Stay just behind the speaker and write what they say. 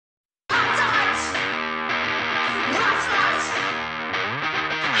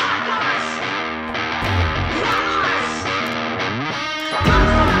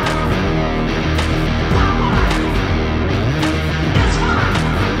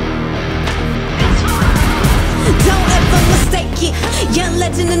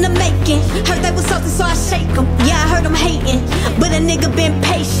legend in the making. Heard they was salty, so I shake them. Yeah, I heard them hating, but a nigga been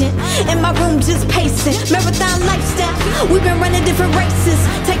patient. In my room just pacing. Marathon lifestyle, we been running different races.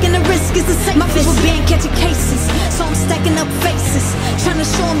 Taking the risk is the safest. My people been catching cases, so I'm stacking up faces, trying to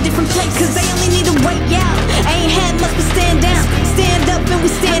show them different places. Cause they only need a way out. Ain't had much but stand down. Stand up and we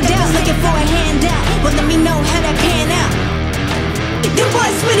stand out. Looking for a handout, but let me know how that pan out. Them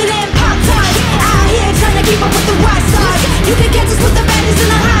boys sweeter than Pop-Tarts. Out here trying to keep up with the rock stars. You can catch us with the baddies in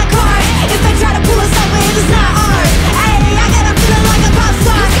the high cars. If they try to pull us over, it is not ours. Ayy, I got a feeling like a pop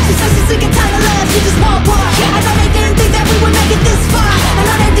star. She said she's sick and tired of love, she just want more. I know they didn't think that we would make it this far. I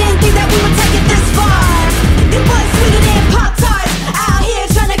know they didn't think that we would take it this far. Them boys sweeter than Pop-Tarts. Out here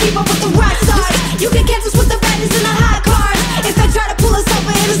trying to keep up with the rock stars. You can catch us with the baddies in the high cars. If they try to pull us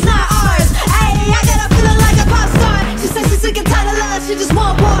over, it is not ours. Ayy, I got a feeling like a pop star. She said she's sick and tired of love, she just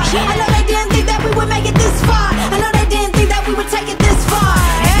want more. I know they didn't think that we would make it this far. I know they didn't think that we would take it this far.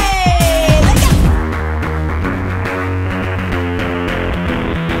 Hey, let's go.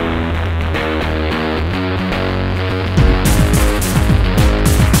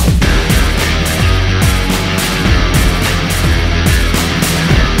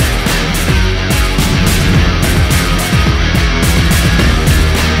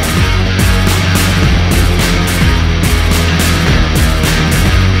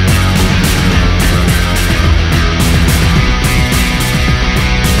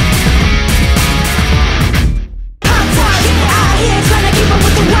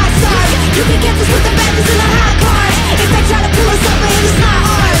 You can catch us with the baddies in the high cars. If they try to pull us over, it is not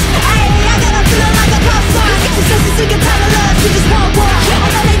ours. Ayy, I got a feeling like a pop star. She said she's sick and tired of love, she just want more. I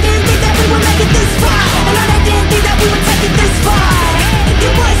know they didn't think that we would make it this far. I know they didn't think that we would take it this far. You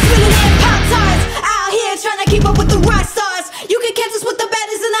boys sweeter than Pop-Tarts. Out here trying to keep up with the rock stars. You can catch us with the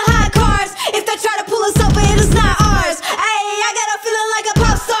baddies in the high cars. If they try to pull us over, it is not ours. Ayy, I got a feeling like a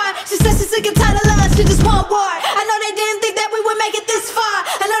pop star. She said she's sick and tired of love, she just want more. I know they didn't think that we would make it this far.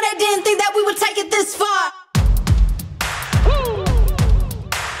 I know they didn't think that we would take it this far.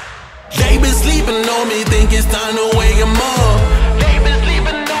 They been sleeping on me, think it's time to wake 'em up. They been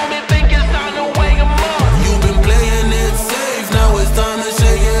sleeping on me, think it's time to wake 'em up. You've been playing it safe, now it's time to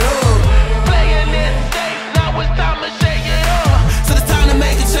shake it up. Playing it safe, now it's time to shake it up. So it's time to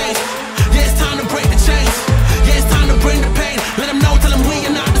make a change. Yeah, it's time to break the chains. Yeah, it's time to bring the pain. Let them know, tell them we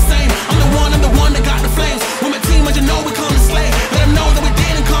are not the same. I'm the one that got the flames. With my team, as you know, we come to slay. Let them know that we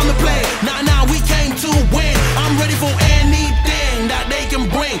didn't come to play. Nah, we came to win. I'm ready for anything that they can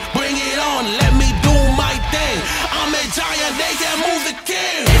bring. Bring it on, let me do my thing. I'm a giant, they can move the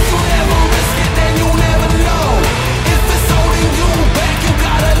king. If you never risk it, then you never know. If it's holding you back, you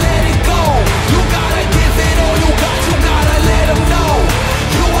gotta let it go. You gotta give it all you gotta let them know.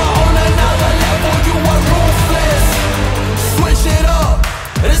 You are on another level, you are ruthless. Switch it up,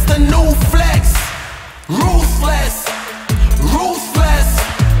 it's the new flex. Ruthless, ruthless.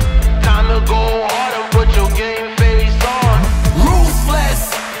 Time to go hard and put your game face on. Ruthless,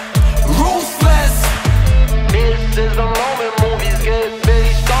 ruthless. This is the moment movies get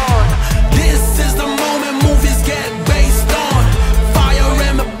based on. This is the moment movies get based on. Fire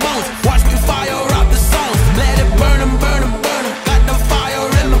in my bones, watch me fire up the songs. Let it burn 'em, burn 'em, burn 'em. Got the fire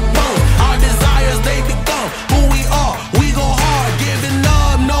in my bones. Our desires, they become who we are. We go hard, giving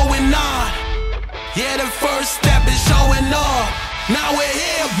up, no we're not. Yeah, the first step is showing up. Now